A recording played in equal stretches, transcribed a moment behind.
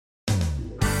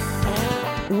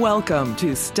Welcome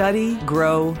to Study,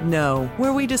 Grow, Know,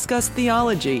 where we discuss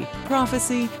theology,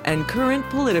 prophecy, and current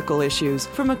political issues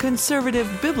from a conservative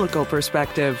biblical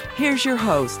perspective. Here's your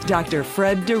host, Dr.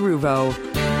 Fred DeRuvo.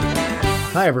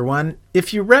 Hi, everyone.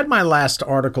 If you read my last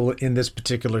article in this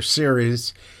particular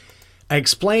series, I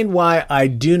explained why I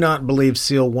do not believe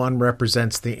Seal 1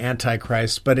 represents the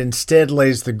Antichrist, but instead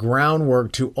lays the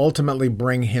groundwork to ultimately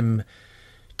bring him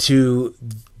to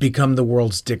become the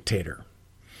world's dictator.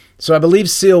 So I believe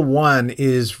Seal 1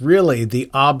 is really the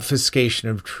obfuscation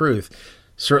of truth.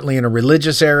 Certainly in a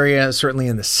religious area, certainly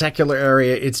in the secular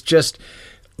area, it's just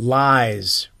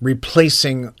lies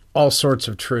replacing all sorts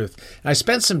of truth. I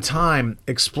spent some time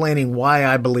explaining why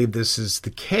I believe this is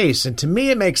the case, and to me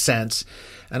it makes sense,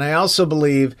 and I also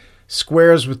believe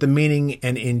squares with the meaning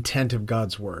and intent of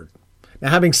God's Word. Now,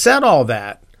 having said all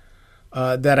that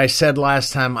I said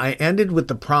last time, I ended with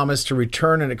the promise to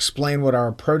return and explain what our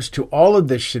approach to all of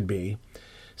this should be.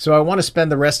 So I want to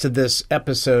spend the rest of this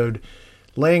episode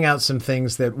laying out some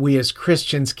things that we as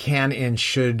Christians can and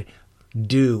should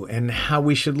do and how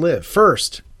we should live.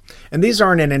 First, and these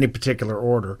aren't in any particular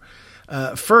order,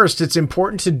 first, it's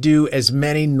important to do as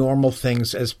many normal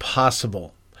things as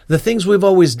possible. The things we've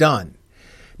always done.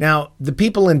 Now, the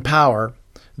people in power,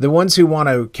 the ones who want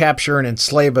to capture and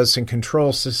enslave us and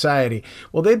control society,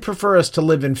 well, they'd prefer us to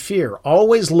live in fear,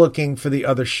 always looking for the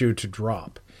other shoe to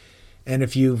drop. And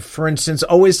if you've, for instance,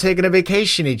 always taken a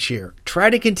vacation each year, try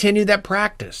to continue that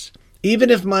practice. Even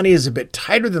if money is a bit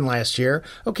tighter than last year,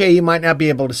 okay, you might not be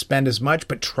able to spend as much,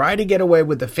 but try to get away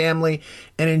with the family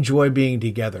and enjoy being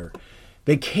together.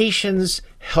 Vacations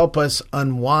help us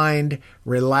unwind,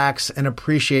 relax, and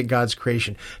appreciate God's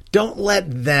creation. Don't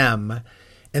let them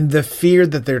and the fear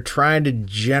that they're trying to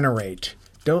generate,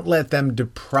 don't let them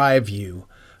deprive you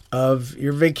of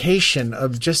your vacation,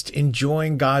 of just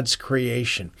enjoying God's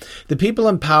creation. The people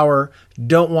in power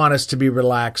don't want us to be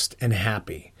relaxed and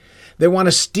happy. They want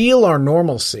to steal our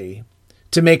normalcy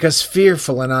to make us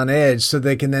fearful and on edge so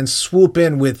they can then swoop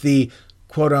in with the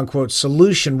quote-unquote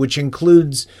solution, which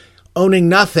includes owning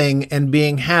nothing and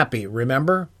being happy,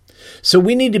 remember? So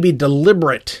we need to be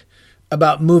deliberate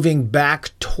about moving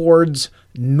back towards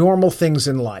normal things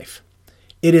in life.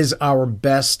 It is our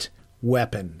best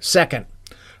weapon. Second,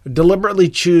 deliberately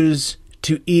choose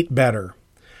to eat better.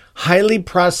 Highly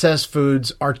processed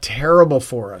foods are terrible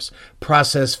for us.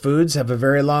 Processed foods have a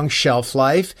very long shelf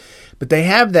life, but they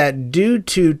have that due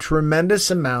to tremendous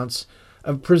amounts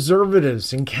of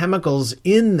preservatives and chemicals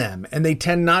in them, and they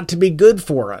tend not to be good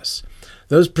for us.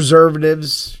 Those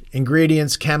preservatives,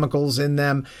 ingredients, chemicals in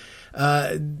them,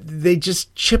 they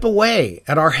just chip away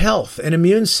at our health and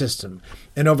immune system.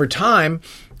 And over time,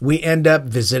 we end up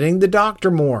visiting the doctor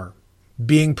more,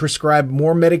 being prescribed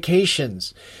more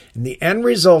medications. And the end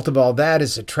result of all that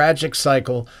is a tragic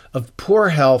cycle of poor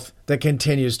health that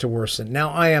continues to worsen. Now,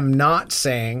 I am not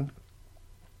saying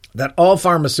that all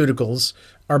pharmaceuticals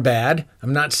are bad.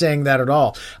 I'm not saying that at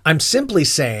all. I'm simply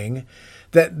saying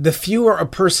that the fewer a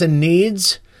person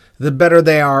needs, the better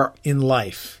they are in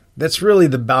life. That's really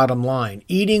the bottom line.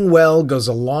 Eating well goes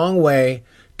a long way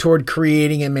toward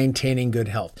creating and maintaining good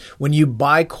health. When you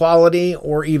buy quality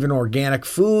or even organic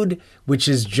food, which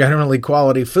is generally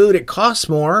quality food, it costs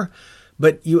more,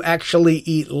 but you actually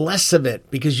eat less of it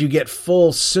because you get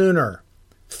full sooner.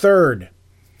 Third,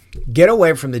 get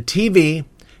away from the TV,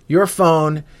 your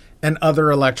phone, and other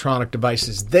electronic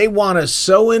devices. They want us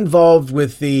so involved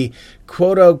with the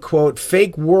quote-unquote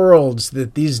fake worlds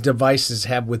that these devices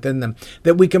have within them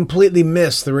that we completely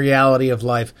miss the reality of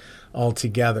life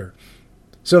altogether.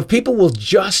 So if people will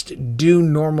just do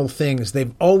normal things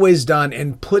they've always done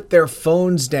and put their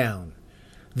phones down,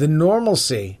 the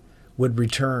normalcy would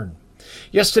return.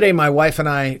 Yesterday, my wife and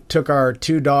I took our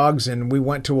 2 dogs and we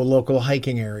went to a local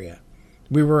hiking area.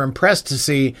 We were impressed to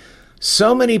see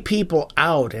so many people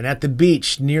out and at the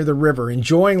beach near the river,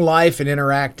 enjoying life and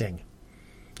interacting.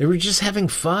 They were just having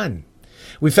fun.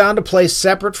 We found a place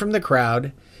separate from the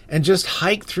crowd and just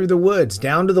hiked through the woods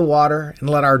down to the water and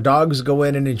let our dogs go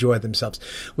in and enjoy themselves.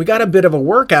 We got a bit of a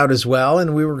workout as well,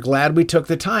 and we were glad we took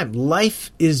the time.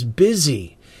 Life is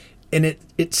busy, and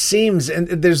it seems, and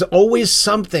there's always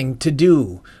something to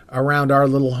do around our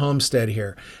little homestead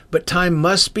here, but time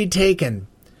must be taken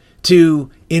to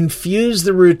infuse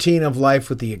the routine of life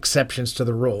with the exceptions to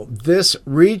the rule. This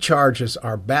recharges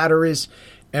our batteries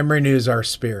and renews our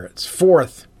spirits.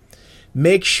 Fourth,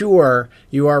 make sure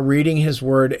you are reading His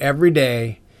Word every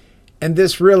day, and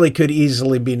this really could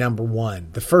easily be number 1.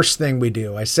 The first thing we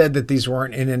do. I said that these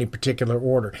weren't in any particular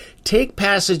order. Take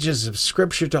passages of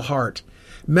Scripture to heart.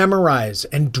 Memorize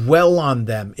and dwell on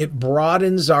them. It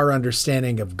broadens our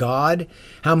understanding of God,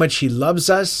 how much He loves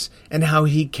us, and how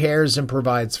He cares and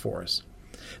provides for us.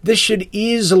 This should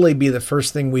easily be the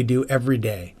first thing we do every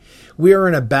day. We are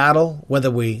in a battle, whether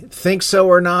we think so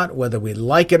or not, whether we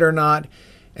like it or not,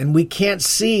 and we can't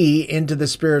see into the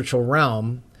spiritual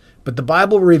realm, but the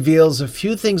Bible reveals a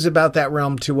few things about that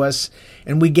realm to us,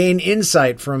 and we gain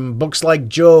insight from books like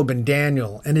Job and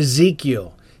Daniel and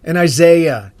Ezekiel and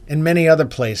Isaiah and many other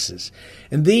places.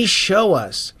 And these show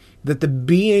us that the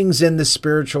beings in the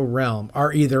spiritual realm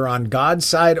are either on God's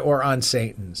side or on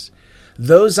Satan's.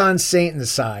 Those on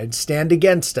Satan's side stand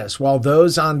against us, while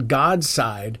those on God's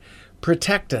side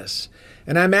protect us.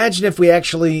 And I imagine if we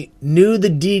actually knew the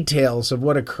details of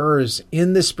what occurs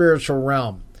in the spiritual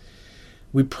realm,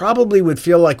 we probably would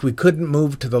feel like we couldn't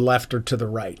move to the left or to the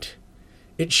right.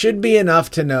 It should be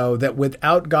enough to know that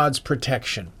without God's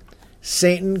protection,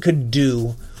 Satan could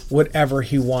do whatever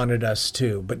he wanted us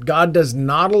to. But God does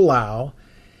not allow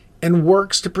and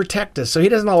works to protect us. So He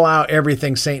doesn't allow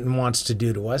everything Satan wants to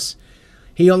do to us.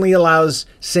 He only allows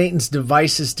Satan's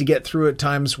devices to get through at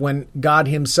times when God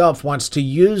Himself wants to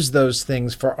use those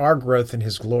things for our growth and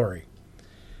His glory.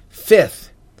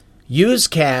 Fifth, use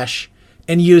cash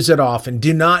and use it often.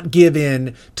 Do not give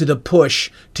in to the push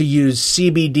to use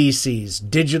CBDCs,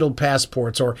 digital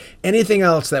passports, or anything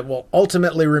else that will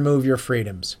ultimately remove your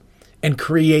freedoms and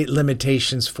create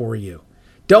limitations for you.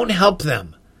 Don't help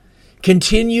them.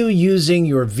 Continue using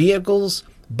your vehicles.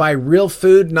 Buy real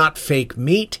food, not fake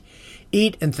meat.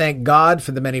 Eat and thank God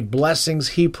for the many blessings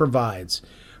He provides.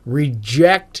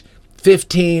 Reject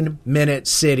 15-minute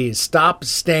cities. Stop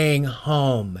staying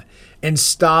home and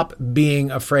stop being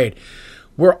afraid.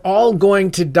 We're all going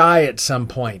to die at some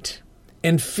point,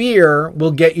 and fear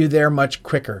will get you there much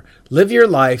quicker. Live your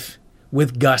life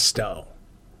with gusto.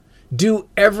 Do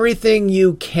everything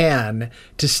you can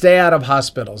to stay out of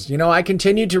hospitals. I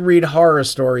continue to read horror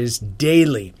stories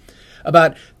daily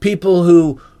about people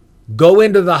who go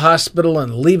into the hospital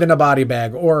and leave in a body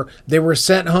bag, or they were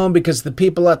sent home because the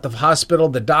people at the hospital,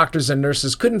 the doctors and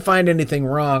nurses, couldn't find anything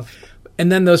wrong,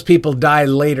 and then those people die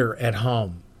later at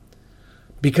home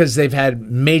because they've had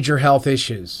major health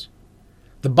issues.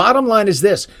 The bottom line is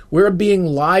this: we're being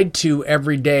lied to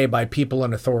every day by people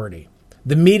in authority.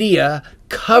 The media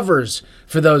covers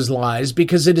for those lies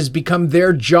because it has become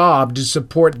their job to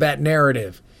support that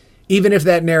narrative, even if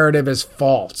that narrative is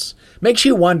false. Makes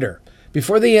you wonder,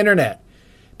 before the internet,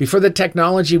 before the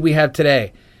technology we have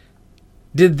today,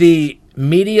 did the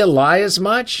media lie as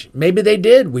much? Maybe they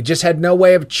did. We just had no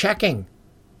way of checking.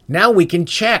 Now we can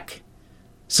check.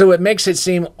 So it makes it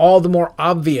seem all the more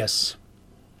obvious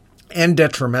and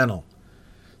detrimental.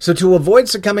 So to avoid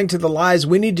succumbing to the lies,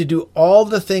 we need to do all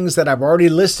the things that I've already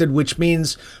listed, which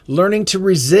means learning to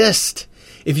resist.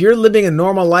 If you're living a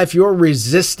normal life, you're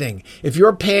resisting. If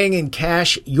you're paying in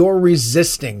cash, you're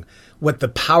resisting what the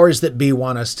powers that be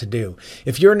want us to do.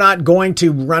 If you're not going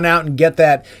to run out and get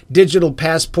that digital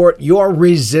passport, you're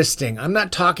resisting. I'm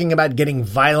not talking about getting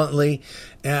violent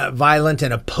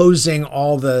and opposing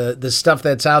all the stuff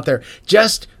that's out there.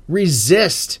 Just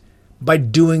resist by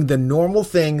doing the normal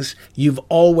things you've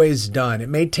always done. It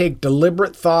may take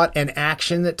deliberate thought and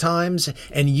action at times,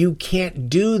 and you can't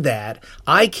do that.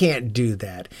 I can't do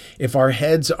that if our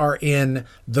heads are in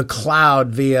the cloud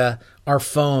via our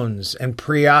phones and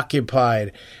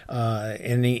preoccupied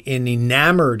and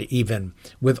enamored even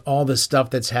with all the stuff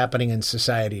that's happening in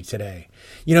society today.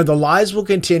 The lies will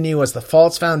continue as the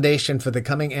false foundation for the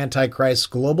coming Antichrist's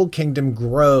global kingdom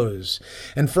grows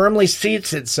and firmly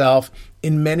seats itself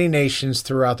in many nations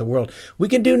throughout the world. We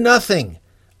can do nothing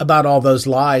about all those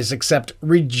lies except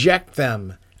reject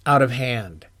them out of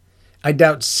hand. I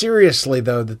doubt seriously,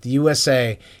 though, that the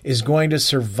USA is going to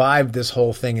survive this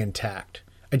whole thing intact.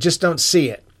 I just don't see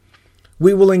it.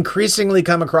 We will increasingly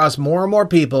come across more and more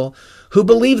people who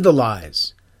believe the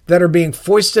lies that are being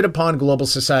foisted upon global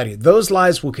society. Those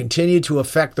lies will continue to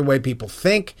affect the way people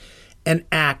think and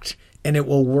act, and it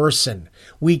will worsen.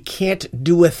 We can't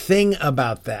do a thing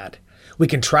about that. We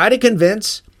can try to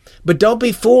convince, but don't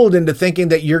be fooled into thinking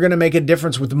that you're going to make a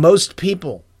difference with most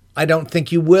people. I don't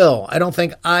think you will. I don't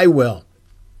think I will.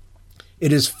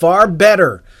 It is far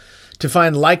better to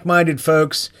find like-minded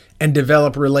folks and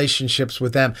develop relationships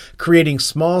with them, creating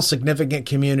small, significant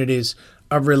communities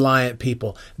of reliant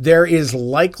people. There is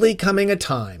likely coming a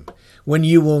time when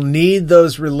you will need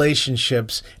those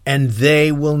relationships and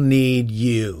they will need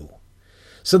you.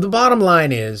 So the bottom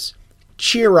line is,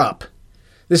 cheer up.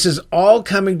 This is all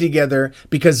coming together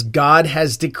because God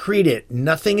has decreed it.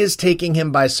 Nothing is taking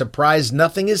him by surprise.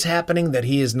 Nothing is happening that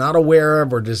he is not aware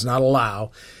of or does not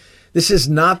allow. This is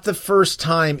not the first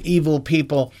time evil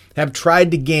people have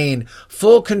tried to gain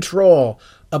full control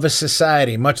of a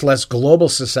society, much less global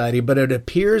society, but it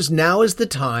appears now is the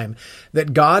time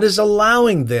that God is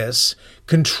allowing this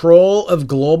control of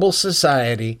global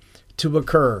society to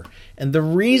occur. And the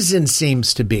reason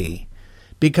seems to be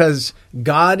because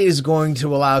God is going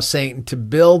to allow Satan to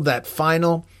build that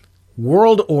final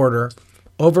world order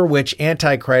over which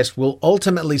Antichrist will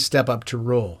ultimately step up to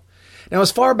rule. Now,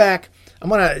 as far back, I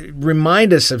want to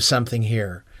remind us of something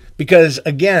here. Because,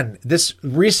 again, this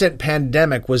recent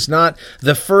pandemic was not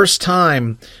the first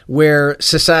time where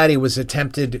society was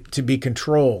attempted to be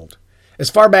controlled. As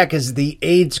far back as the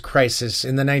AIDS crisis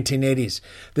in the 1980s,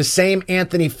 the same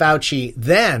Anthony Fauci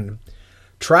then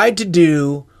tried to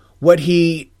do what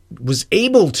he was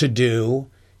able to do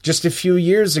just a few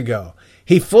years ago.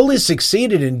 He fully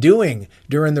succeeded in doing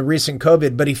during the recent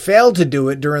COVID, but he failed to do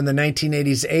it during the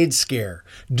 1980s AIDS scare.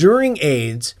 During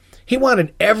AIDS, he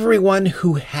wanted everyone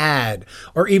who had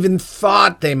or even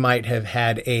thought they might have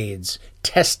had AIDS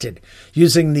tested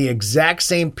using the exact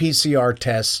same PCR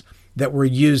tests that were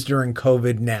used during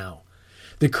COVID now.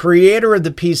 The creator of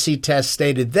the PC test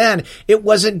stated then it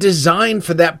wasn't designed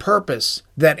for that purpose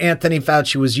that Anthony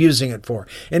Fauci was using it for.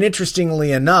 And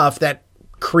interestingly enough, that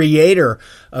creator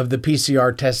of the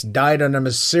PCR test died under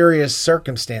mysterious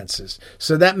circumstances.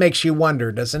 So that makes you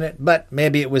wonder, doesn't it? But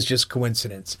maybe it was just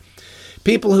coincidence.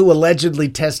 People who allegedly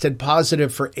tested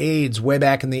positive for AIDS way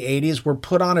back in the 80s were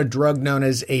put on a drug known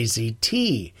as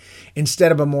AZT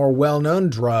instead of a more well-known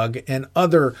drug and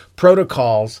other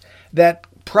protocols that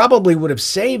probably would have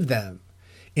saved them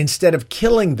instead of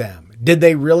killing them. Did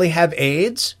they really have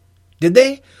AIDS? Did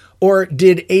they? Or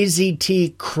did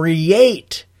AZT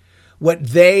create what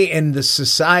they and the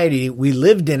society we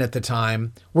lived in at the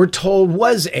time were told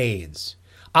was AIDS?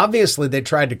 Obviously, they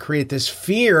tried to create this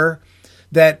fear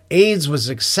that AIDS was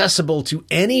accessible to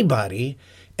anybody,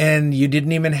 and you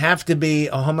didn't even have to be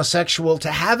a homosexual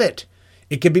to have it.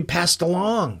 It could be passed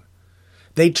along.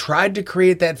 They tried to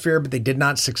create that fear, but they did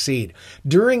not succeed.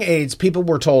 During AIDS, people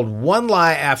were told one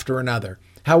lie after another.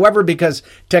 However, because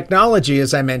technology,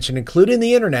 as I mentioned, including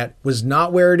the internet, was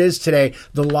not where it is today,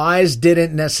 the lies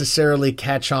didn't necessarily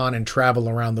catch on and travel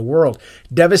around the world,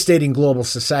 devastating global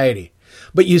society.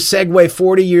 But you segue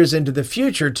 40 years into the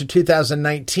future to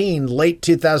 2019, late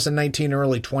 2019,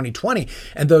 early 2020,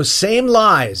 and those same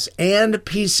lies and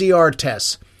PCR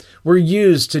tests were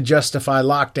used to justify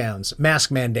lockdowns, mask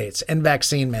mandates, and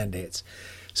vaccine mandates.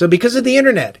 So because of the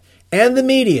internet and the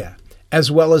media,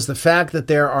 as well as the fact that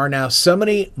there are now so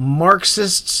many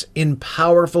Marxists in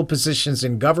powerful positions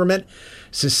in government,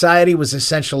 society was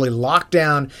essentially locked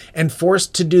down and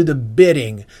forced to do the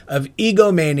bidding of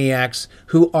egomaniacs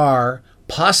who are,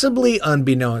 possibly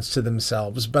unbeknownst to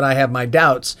themselves, but I have my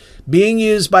doubts, being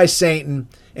used by Satan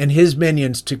and his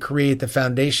minions to create the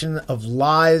foundation of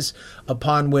lies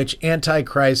upon which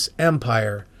Antichrist's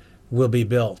empire will be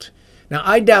built. Now,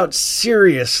 I doubt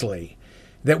seriously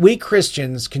that we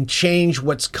Christians can change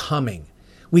what's coming.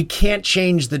 We can't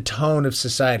change the tone of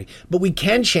society, but we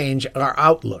can change our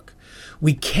outlook.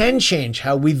 We can change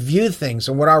how we view things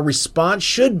and what our response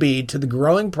should be to the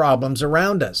growing problems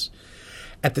around us.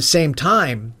 At the same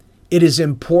time, it is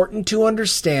important to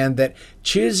understand that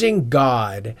choosing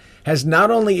God has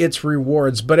not only its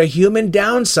rewards, but a human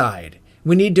downside.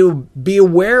 We need to be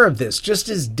aware of this. Just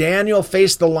as Daniel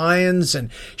faced the lions and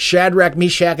Shadrach,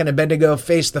 Meshach, and Abednego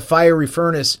faced the fiery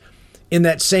furnace in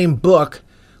that same book,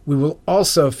 we will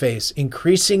also face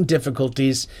increasing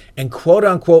difficulties and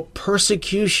quote-unquote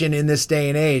persecution in this day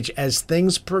and age as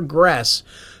things progress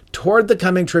toward the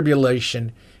coming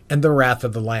tribulation and the wrath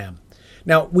of the Lamb.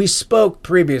 Now, we spoke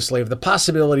previously of the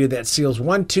possibility that seals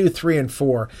 1, 2, 3, and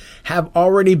 4 have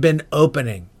already been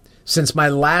opening. Since my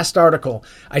last article,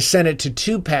 I sent it to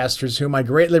two pastors whom I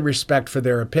greatly respect for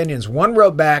their opinions. One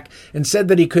wrote back and said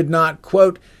that he could not,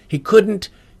 quote, he couldn't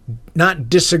not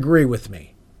disagree with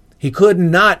me. He could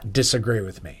not disagree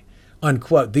with me,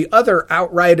 unquote. The other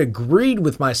outright agreed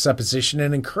with my supposition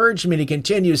and encouraged me to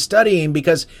continue studying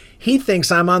because he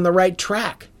thinks I'm on the right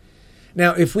track.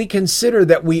 Now, if we consider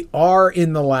that we are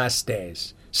in the last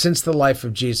days since the life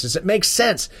of Jesus, it makes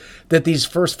sense that these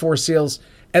first four seals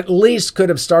at least could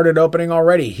have started opening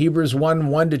already. Hebrews 1,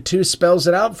 1-2 spells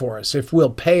it out for us. If we'll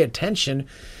pay attention,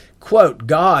 quote,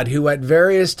 God, who at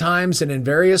various times and in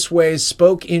various ways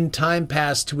spoke in time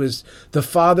past to the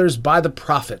fathers by the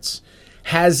prophets,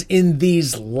 has in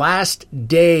these last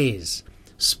days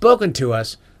spoken to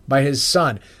us by his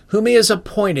Son, whom he has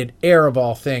appointed heir of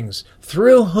all things,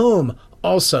 through whom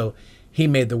also he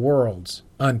made the worlds,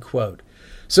 unquote.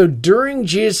 So during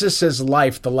Jesus'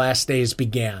 life, the last days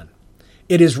began.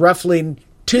 It is roughly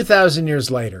 2,000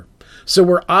 years later. So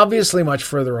we're obviously much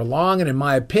further along, and in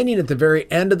my opinion, at the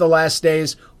very end of the last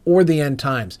days or the end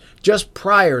times, just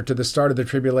prior to the start of the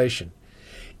tribulation.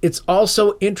 It's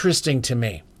also interesting to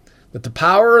me that the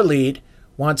power elite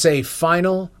wants a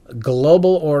final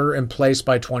global order in place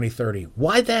by 2030.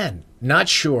 Why then? Not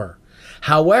sure.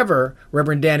 However,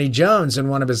 Reverend Danny Jones, in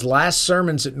one of his last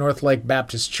sermons at North Lake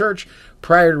Baptist Church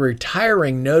prior to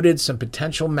retiring, noted some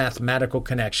potential mathematical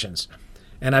connections.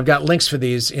 And I've got links for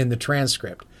these in the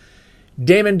transcript.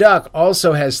 Damon Duck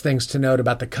also has things to note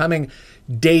about the coming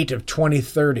date of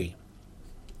 2030.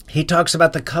 He talks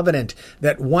about the covenant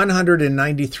that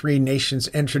 193 nations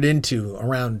entered into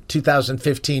around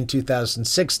 2015,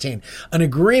 2016, an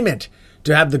agreement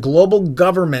to have the global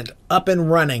government up and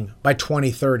running by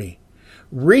 2030.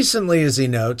 Recently, as he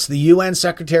notes, the UN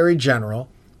Secretary General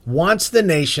wants the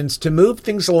nations to move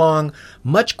things along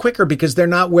much quicker because they're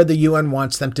not where the UN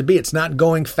wants them to be. It's not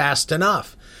going fast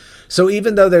enough. So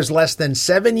even though there's less than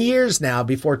 7 years now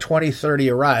before 2030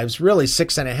 arrives, really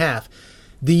 6.5,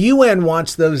 the UN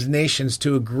wants those nations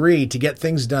to agree to get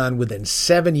things done within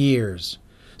 7 years.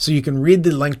 So you can read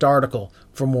the linked article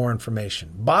for more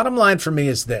information. Bottom line for me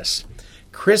is this.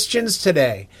 Christians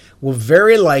today will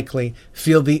very likely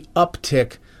feel the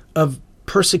uptick of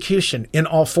persecution in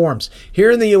all forms.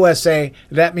 Here in the USA,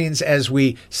 that means as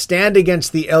we stand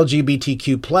against the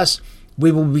LGBTQ+,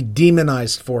 we will be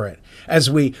demonized for it. As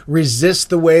we resist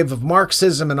the wave of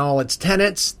Marxism and all its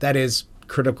tenets, that is,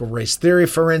 critical race theory,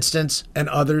 for instance, and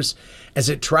others, as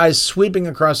it tries sweeping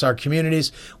across our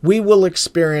communities, we will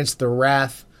experience the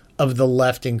wrath of the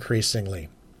left increasingly.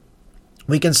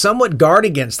 We can somewhat guard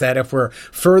against that if we're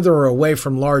further away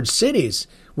from large cities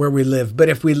where we live, but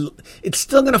it's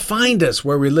still going to find us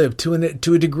where we live to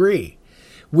a degree.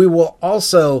 We will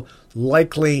also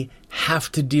likely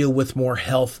have to deal with more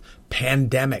health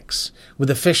pandemics, with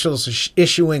officials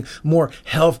issuing more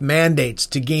health mandates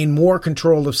to gain more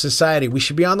control of society. We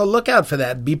should be on the lookout for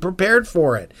that. Be prepared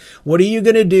for it. What are you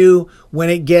going to do when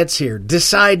it gets here?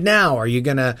 Decide now. Are you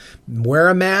going to wear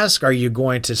a mask? Are you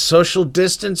going to social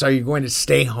distance? Are you going to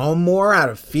stay home more out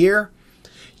of fear?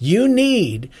 You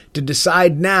need to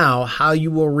decide now how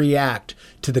you will react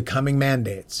to the coming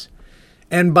mandates.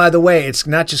 And by the way, it's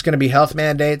not just going to be health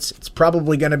mandates. It's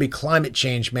probably going to be climate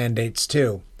change mandates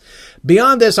too.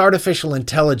 Beyond this, artificial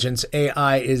intelligence,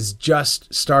 AI, is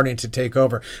just starting to take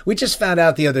over. We just found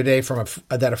out the other day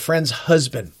that a friend's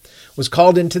husband was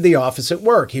called into the office at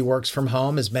work. He works from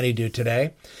home, as many do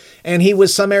today, and he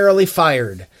was summarily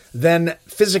fired, then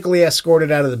physically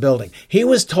escorted out of the building. He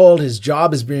was told his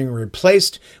job is being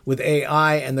replaced with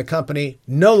AI and the company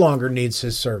no longer needs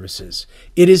his services.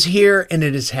 It is here and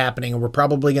it is happening, and we're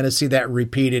probably going to see that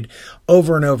repeated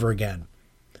over and over again.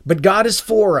 But God is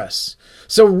for us.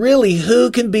 So really,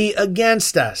 who can be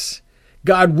against us?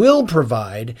 God will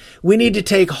provide. We need to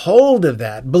take hold of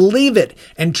that, believe it,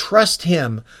 and trust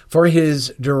Him for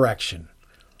His direction.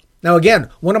 Now again,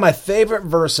 one of my favorite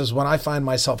verses when I find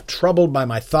myself troubled by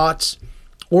my thoughts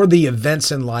or the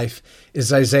events in life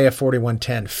is Isaiah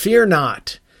 41:10. Fear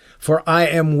not, for I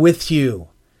am with you.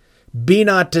 Be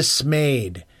not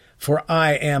dismayed, for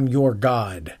I am your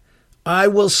God. I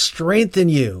will strengthen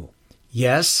you.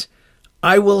 Yes,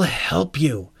 I will help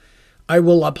you. I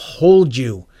will uphold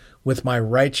you with my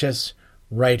righteous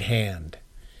right hand.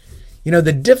 You know,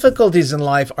 the difficulties in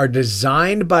life are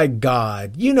designed by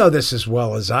God, you know this as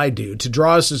well as I do, to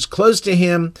draw us as close to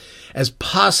Him as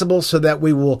possible so that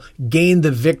we will gain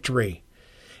the victory.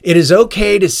 It is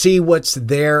okay to see what's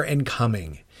there and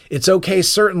coming. It's okay,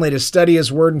 certainly, to study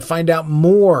His Word and find out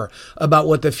more about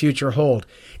what the future holds.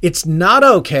 It's not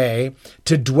okay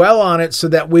to dwell on it so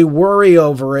that we worry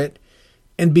over it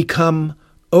and become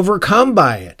overcome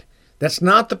by it. That's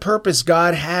not the purpose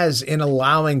God has in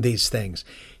allowing these things.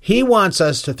 He wants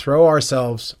us to throw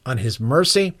ourselves on His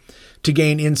mercy to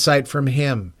gain insight from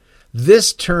Him.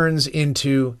 This turns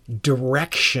into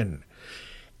direction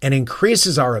and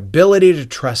increases our ability to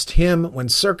trust Him when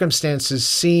circumstances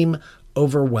seem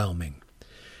overwhelming.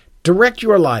 Direct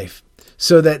your life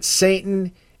so that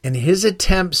Satan and his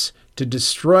attempts to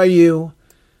destroy you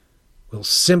will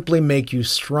simply make you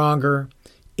stronger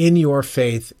in your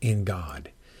faith in God.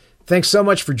 Thanks so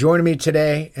much for joining me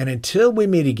today, and until we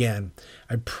meet again,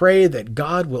 I pray that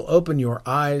God will open your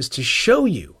eyes to show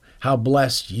you how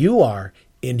blessed you are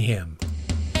in Him.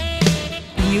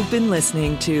 You've been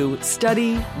listening to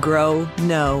Study, Grow,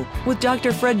 Know with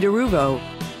Dr. Fred DeRuvo.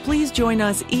 Please join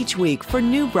us each week for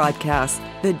new broadcasts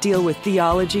that deal with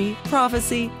theology,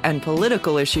 prophecy, and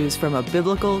political issues from a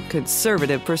biblical,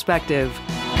 conservative perspective.